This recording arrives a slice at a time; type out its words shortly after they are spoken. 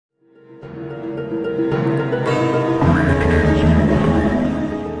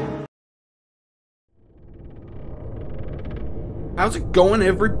How's it going,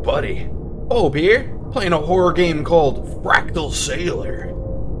 everybody? Bobe here, playing a horror game called Fractal Sailor.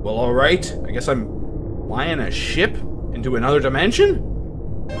 Well, alright, I guess I'm flying a ship into another dimension?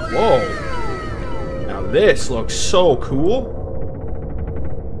 Whoa. Now this looks so cool.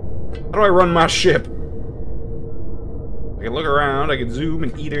 How do I run my ship? I can look around, I can zoom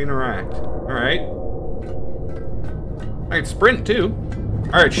and interact. Alright. I can sprint too.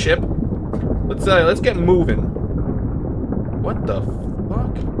 Alright, ship. Let's get moving. What the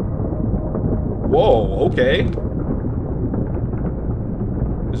fuck? Whoa, okay.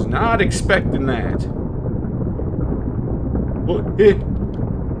 Was not expecting that.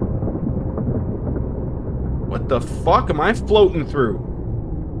 What the fuck am I floating through?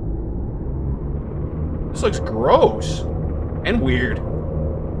 This looks gross. And weird.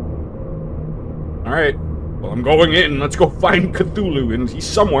 Alright. Well, I'm going in. Let's go find Cthulhu, and he's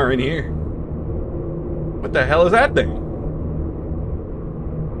somewhere in here. What the hell is that thing?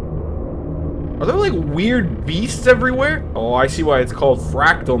 Are there, like, weird beasts everywhere? Oh, I see why it's called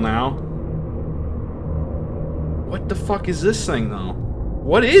Fractal now. What the fuck is this thing, though?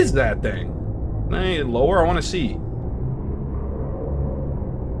 What is that thing? Can I lower? I want to see.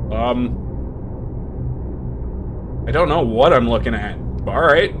 I don't know what I'm looking at.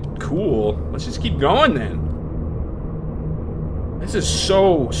 Alright, cool. Let's just keep going, then. This is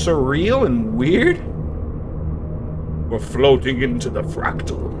so surreal and weird. We're floating into the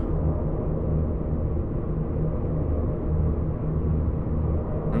fractal.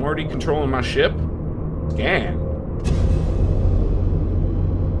 I'm already controlling my ship. Scan.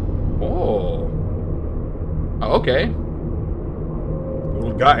 Oh. Oh, okay. It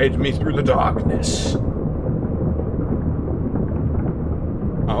will guide me through the darkness.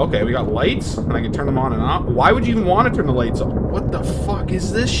 Oh, okay, we got lights, and I can turn them on and off. Why would you even want to turn the lights on? What the fuck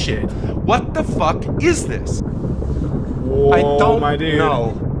is this shit? What the fuck is this? Whoa, I don't my dude.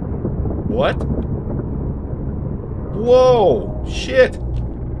 know. What? Whoa, shit.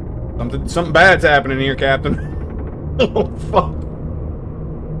 Something bad's happening here, Captain. Oh, fuck.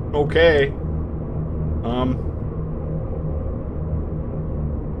 Okay.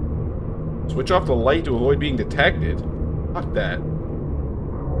 Switch off the light to avoid being detected. Fuck that.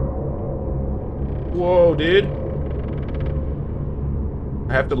 Whoa, dude.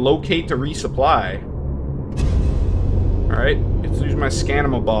 I have to locate to resupply. Alright, let's use my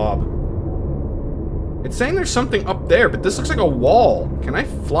Bob. It's saying there's something up there, but this looks like a wall. Can I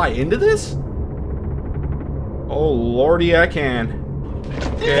fly into this? Oh, lordy, I can.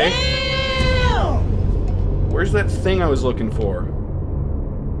 Okay. Where's that thing I was looking for?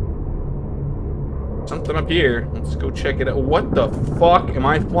 Something up here. Let's go check it out. What the fuck am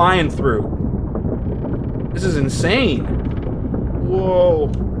I flying through? This is insane. Whoa.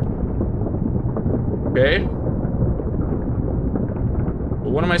 Okay.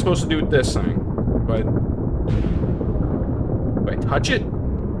 But what am I supposed to do with this thing? Do I touch it?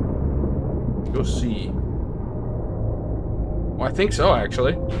 Go see. Well, I think so,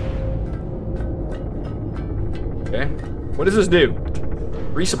 actually. Okay. What does this do?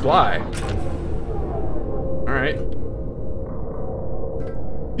 Resupply. Alright.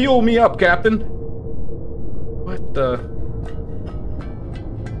 Fuel me up, Captain. What the?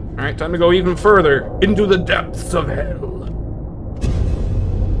 Alright, time to go even further into the depths of hell.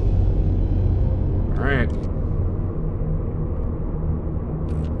 Alright.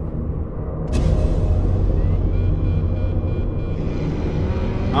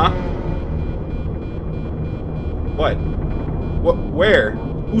 Huh? What? What? Where?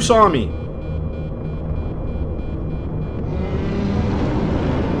 Who saw me?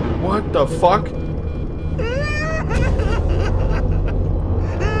 What the fuck?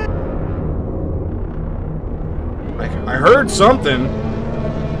 I heard something.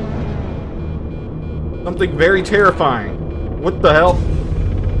 Something very terrifying. What the hell?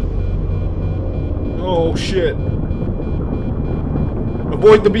 Oh shit.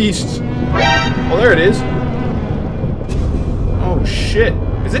 Avoid the beasts. Oh, there it is. Oh shit.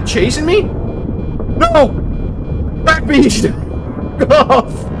 Is it chasing me? No! Back beast! Get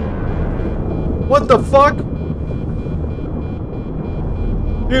off! What the fuck?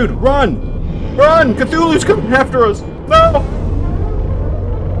 Dude, run! Run! Cthulhu's coming after us! No!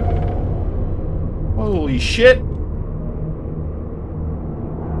 Holy shit.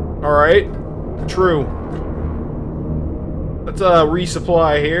 Alright. True. Let's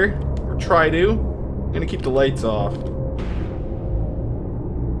resupply here. Or try to. I'm gonna keep the lights off.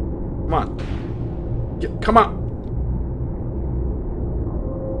 Come on. Come on!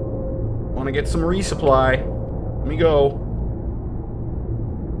 Wanna get some resupply. Let me go.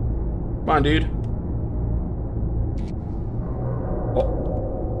 Come on, dude.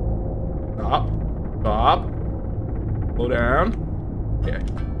 Stop. Slow down. Okay.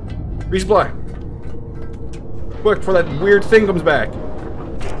 Resupply. Quick, before that weird thing comes back.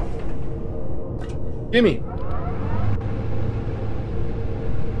 Gimme.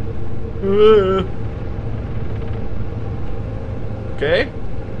 Okay.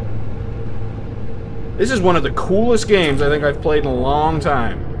 This is one of the coolest games I think I've played in a long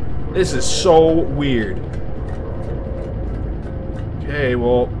time. This is so weird. Okay,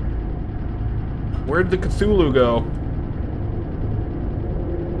 well... Where'd the Cthulhu go?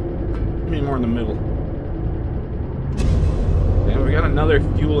 Give me more in the middle. And we got another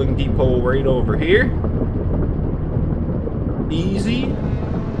fueling depot right over here. Easy.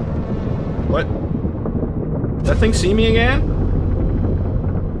 What? Does that thing see me again?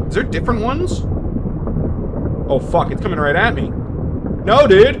 Is there different ones? Oh fuck, it's coming right at me. No,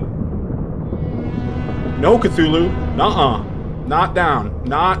 dude! No, Cthulhu. Nuh-uh. Not down.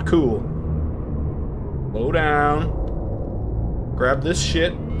 Not cool. Slow down. Grab this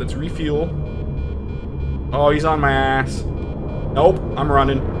shit. Let's refuel. Oh, he's on my ass. Nope, I'm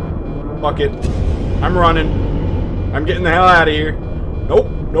running. Fuck it. I'm running. I'm getting the hell out of here. Nope,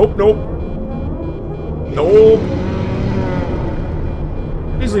 nope, nope. Nope.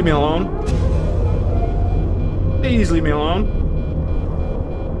 Please leave me alone. Please leave me alone.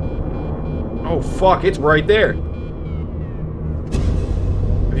 Oh, fuck, it's right there.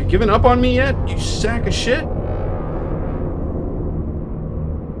 Have you given up on me yet, you sack of shit?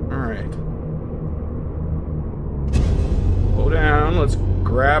 Alright. Slow down, let's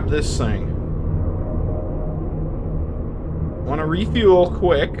grab this thing. Want to refuel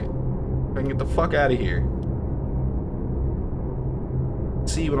quick. I can get the fuck out of here.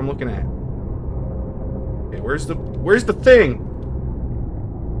 See what I'm looking at. Okay, where's the thing?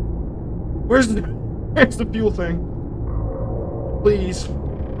 Where's the fuel thing? Please.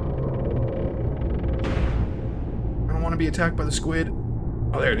 I don't want to be attacked by the squid.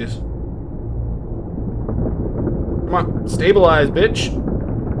 Oh, there it is. Come on, stabilize, bitch.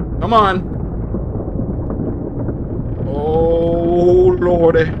 Come on. Oh,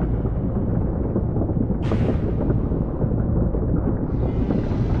 lordy.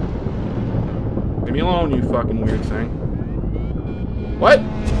 Leave me alone, you fucking weird thing. What?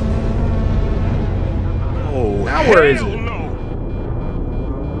 Oh, now where is it? No.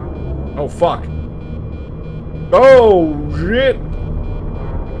 Oh, fuck. Oh, shit.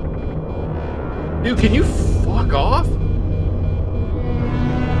 Dude, can you fuck off?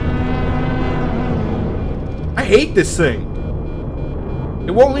 I hate this thing.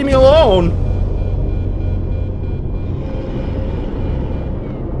 It won't leave me alone.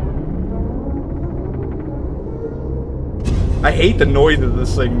 I hate the noise that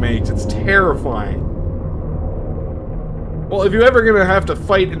this thing makes. It's terrifying. Well, if you're ever gonna have to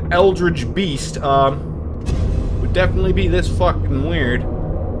fight an eldritch beast, would definitely be this fucking weird.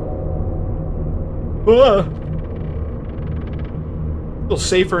 Feel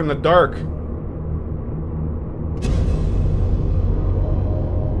safer in the dark.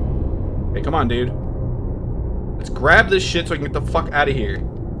 Hey, come on, dude. Let's grab this shit so I can get the fuck out of here.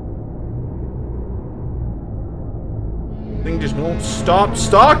 Thing just won't stop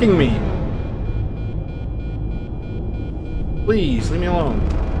stalking me. Please, leave me alone.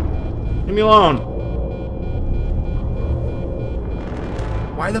 Leave me alone.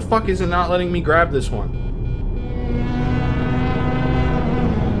 Why the fuck is it not letting me grab this one?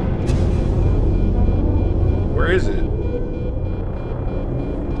 Where is it?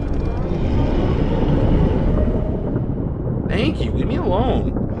 Thank you, leave me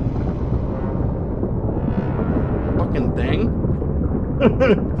alone. Fucking thing.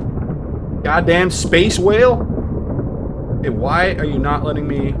 Goddamn space whale. Hey, why are you not letting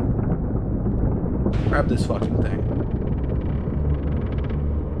me grab this fucking thing?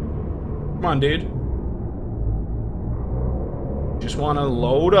 Come on, dude. Just want to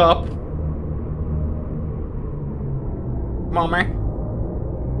load up. Come on, man.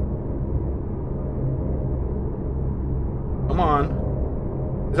 Come on.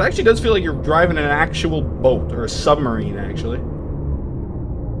 This actually does feel like you're driving an actual boat, or a submarine, actually.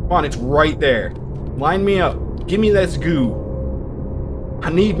 Come on, it's right there. Line me up. Give me this goo. I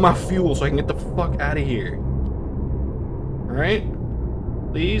need my fuel so I can get the fuck out of here. Alright?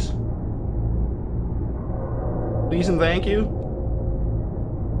 Please? Please and thank you?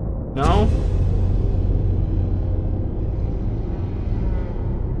 No?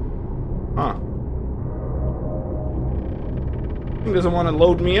 Huh. He doesn't want to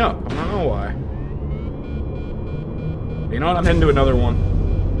load me up. I don't know why. You know what? I'm heading to another one.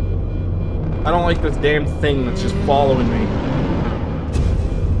 I don't like this damn thing that's just following me.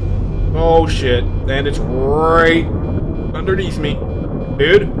 Oh shit. And it's right underneath me.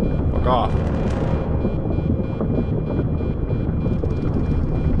 Dude, fuck off.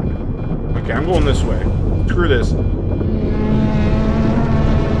 Okay, I'm going this way. Screw this.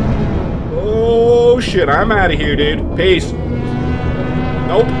 Oh shit, I'm out of here, dude. Peace.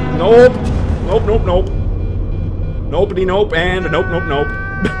 Nope, nope. Nope, nope, nope. Nopey, nope, and nope, nope, nope.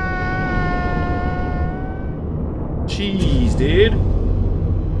 Jeez, dude.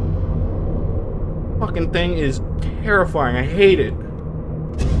 Fucking thing is terrifying. I hate it.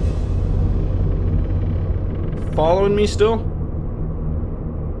 Following me still?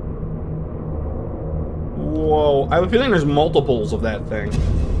 Whoa. I have a feeling there's multiples of that thing.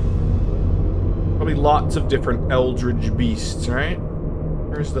 Probably lots of different eldritch beasts, right?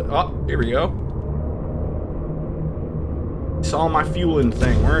 Where's the... Oh, here we go. Saw my fueling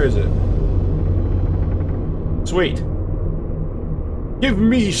thing. Where is it? Sweet. Give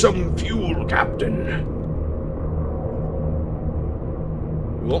me some fuel, Captain.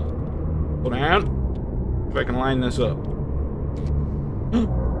 Cool. Go down. If I can line this up. Come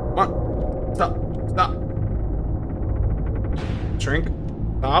on. Stop. Stop. Shrink.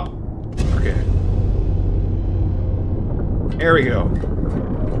 Stop. Okay. There we go.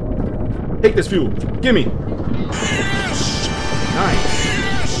 Take this fuel. Gimme.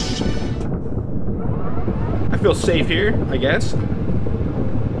 Nice. I feel safe here, I guess.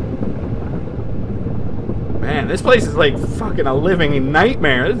 Man, this place is like fucking a living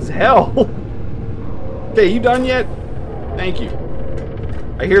nightmare. This is hell. Okay, you done yet? Thank you.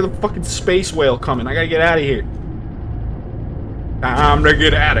 I hear the fucking space whale coming. I gotta get out of here. Time to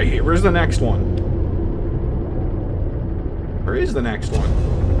get out of here. Where's the next one? Where is the next one?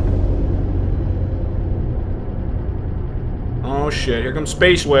 Oh shit, here comes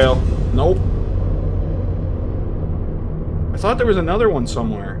space whale. Nope. I thought there was another one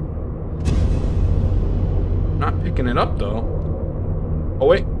somewhere. Not picking it up though. Oh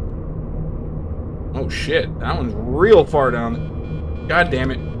wait. Oh shit, that one's real far down. God damn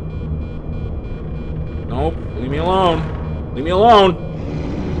it. Nope, leave me alone. Leave me alone.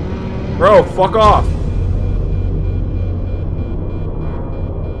 Bro, fuck off.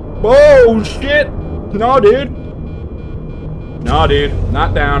 Oh shit. No, dude. No, dude.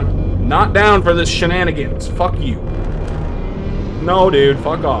 Not down. Not down for this shenanigans. Fuck you. No, dude.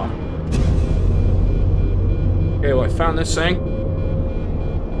 Fuck off. Okay, well, I found this thing.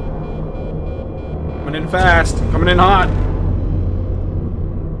 Coming in fast. Coming in hot.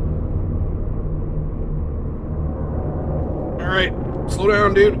 Alright. Slow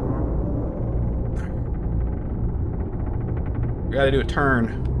down, dude. We gotta do a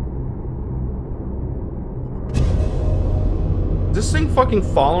turn. Is this thing fucking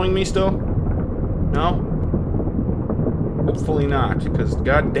following me still? No? Hopefully not, because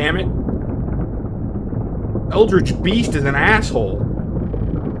god damn it. Eldritch Beast is an asshole.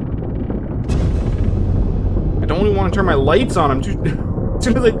 I don't even want to turn my lights on him. As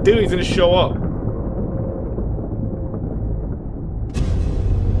soon as I do, he's gonna show up.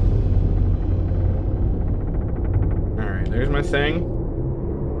 Alright, there's my thing.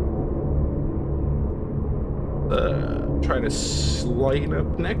 Try to slide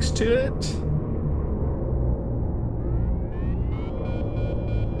up next to it.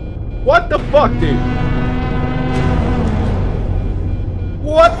 What the fuck, dude?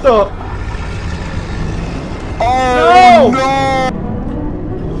 What the? Oh no!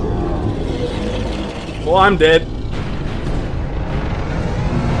 Well, I'm dead.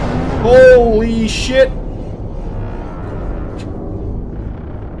 Holy shit!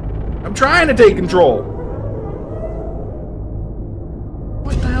 I'm trying to take control.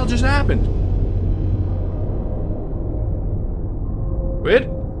 What the hell just happened? Quid?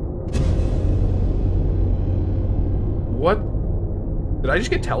 What? Did I just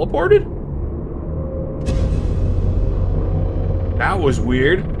get teleported? That was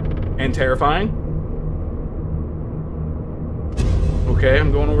weird and terrifying. Okay,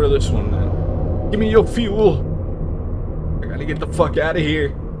 I'm going over to this one then. Give me your fuel. I gotta get the fuck out of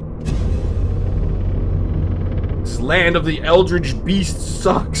here. This land of the Eldritch Beast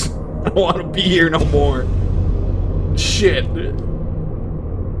sucks. I don't want to be here no more. Shit.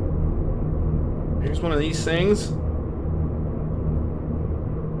 Here's one of these things.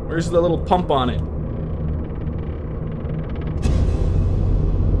 Where's the little pump on it?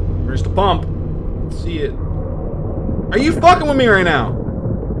 Where's the pump? Let's see it. Are you fucking with me right now?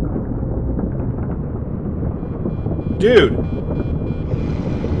 Dude.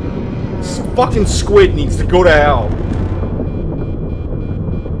 This fucking squid needs to go to hell.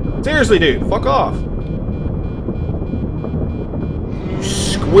 Seriously, dude. Fuck off. You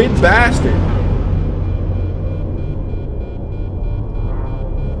squid bastard.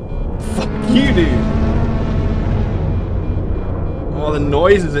 you, dude? Oh, the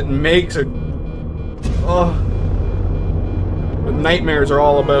noises it makes are... Oh. What nightmares are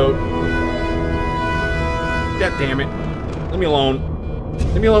all about. God damn it. Leave me alone.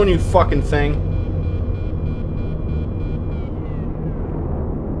 Leave me alone, you fucking thing.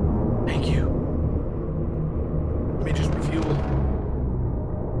 Thank you. Let me just refuel.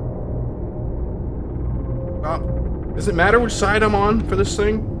 Does it matter which side I'm on for this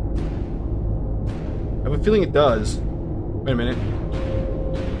thing? I have a feeling it does. Wait a minute.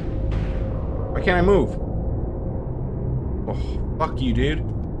 Why can't I move? Oh, fuck you, dude.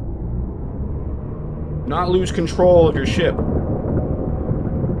 Do not lose control of your ship.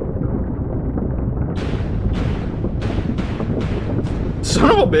 Son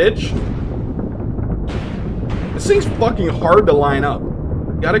of a bitch! This thing's fucking hard to line up.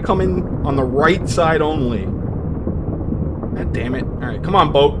 You gotta come in on the right side only. God damn it. Alright, come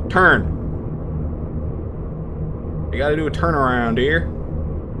on, boat. Turn. You gotta do a turnaround here.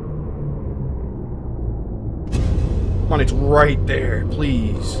 Come on, it's right there.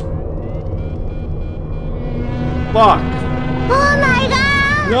 Please. Fuck. Oh my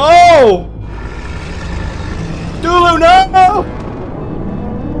god! No! Cthulhu, no!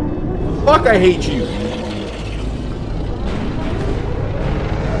 Fuck, I hate you.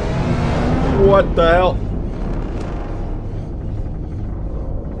 What the hell?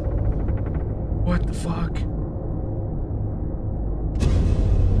 What the fuck?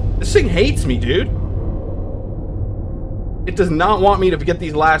 This thing hates me, dude. It does not want me to get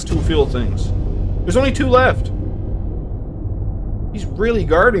these last two fuel things. There's only two left. He's really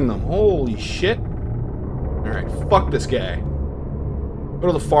guarding them. Holy shit. Alright, fuck this guy. Go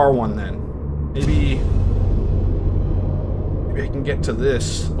to the far one then. Maybe I can get to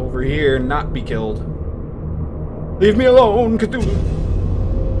this over here and not be killed. Leave me alone, Cthulhu.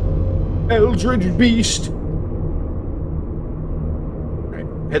 Eldritch beast. Alright,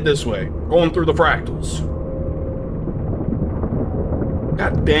 head this way. Going through the fractals.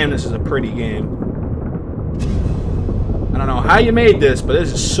 God damn, this is a pretty game. I don't know how you made this, but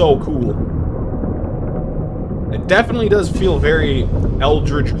this is so cool. It definitely does feel very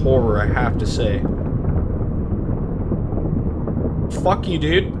eldritch horror, I have to say. Fuck you,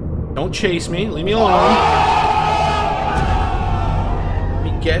 dude. Don't chase me. Leave me alone. Let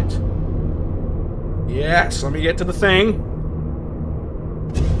me get... Yes, let me get to the thing.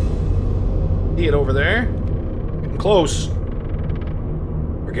 See it over there? Getting close.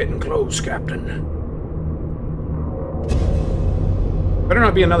 We're getting close, Captain. Better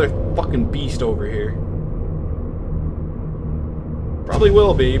not be another fucking beast over here. Probably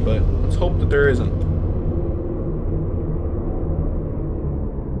will be, but let's hope that there isn't.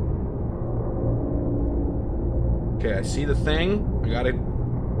 Okay, I see the thing. I gotta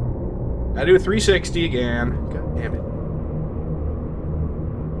do a 360 again. God damn it.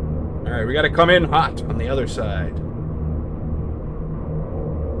 Alright, we gotta come in hot on the other side.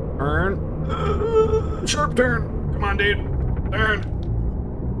 Turn. Sharp turn. Come on, dude. Turn.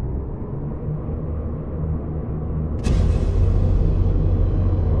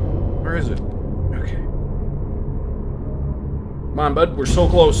 Where is it? Okay. Come on, bud. We're so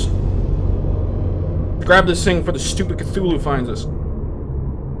close. Grab this thing before the stupid Cthulhu finds us.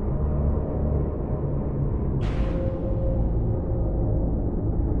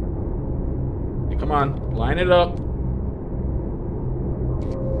 Hey, come on. Line it up.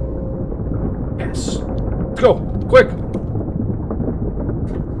 Yes. Let's go. Quick.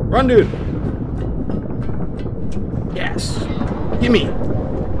 Run, dude. Yes. Gimme.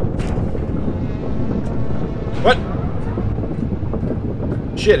 What?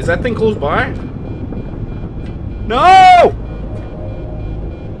 Shit, is that thing close by? No!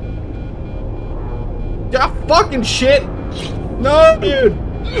 Yeah, fucking shit! No, dude!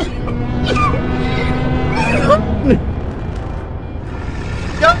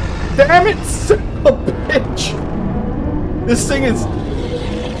 God damn it, son of a bitch! This thing is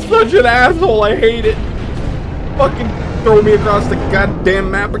such an asshole, I hate it. Fucking throw me across the goddamn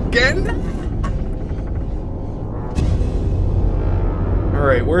map again.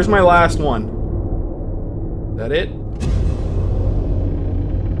 Alright, where's my last one? Is that it?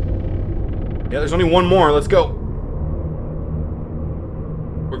 Yeah, there's only one more. Let's go.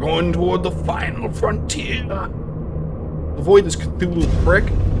 We're going toward the final frontier. Avoid this Cthulhu prick.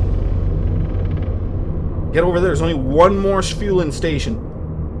 Get over there. There's only one more fueling station.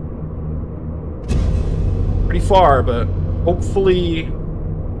 Pretty far, but hopefully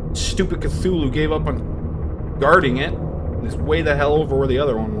stupid Cthulhu gave up on guarding it. It's way the hell over where the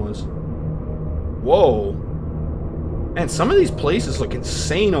other one was. Whoa. Man, some of these places look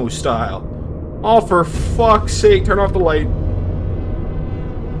insano style. Oh, for fuck's sake, turn off the light.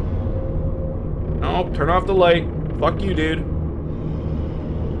 Nope, turn off the light. Fuck you, dude.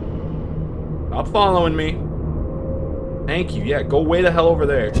 Stop following me. Thank you. Yeah, go way the hell over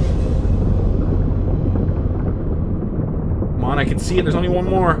there. Come on, I can see it. There's only one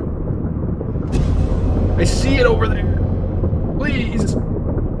more. I see it over there. Please.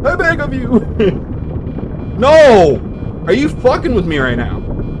 I beg of you. No! Are you fucking with me right now?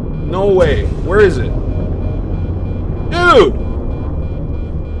 No way. Where is it? Dude!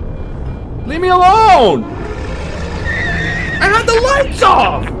 Leave me alone! I had the lights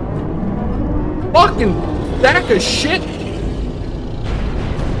off! Fucking sack of shit!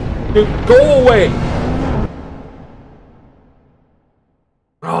 Dude, go away!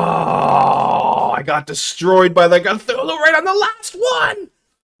 Oh, I got destroyed by the cthulhu right on the last one!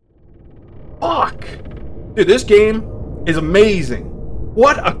 Fuck! Dude, this game is amazing.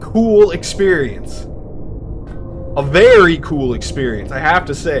 What a cool experience. A very cool experience, I have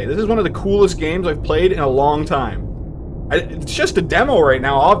to say. This is one of the coolest games I've played in a long time. It's just a demo right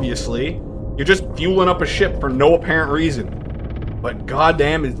now, obviously. You're just fueling up a ship for no apparent reason. But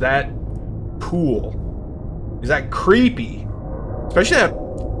goddamn, is that cool. Is that creepy. Especially that,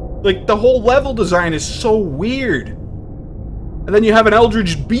 like, the whole level design is so weird. And then you have an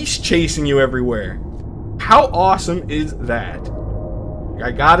eldritch beast chasing you everywhere. How awesome is that?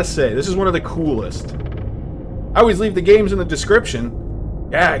 I gotta say, this is one of the coolest. I always leave the games in the description.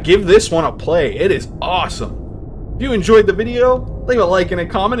 Yeah, give this one a play. It is awesome. If you enjoyed the video, leave a like and a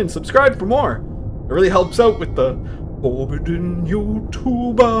comment and subscribe for more. It really helps out with the Forbidden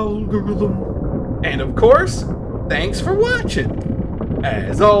YouTube algorithm. And of course, thanks for watching.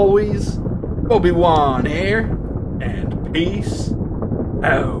 As always, Bobe-Wan here, and peace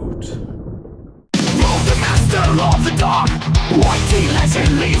out. The master of the dark, white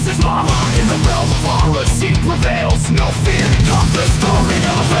legend leaves his mark. In the realm of horror, sin prevails. No fear, not the story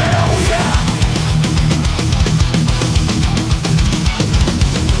of hell, yeah.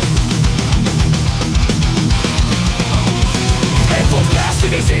 Evil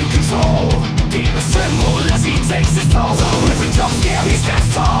bastard is in control. Demons tremble as he takes his toll. So every jump scare he stands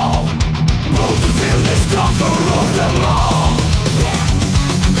tall. Both the villains conquer of them all.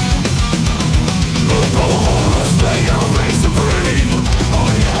 Horrors, they are reign supreme.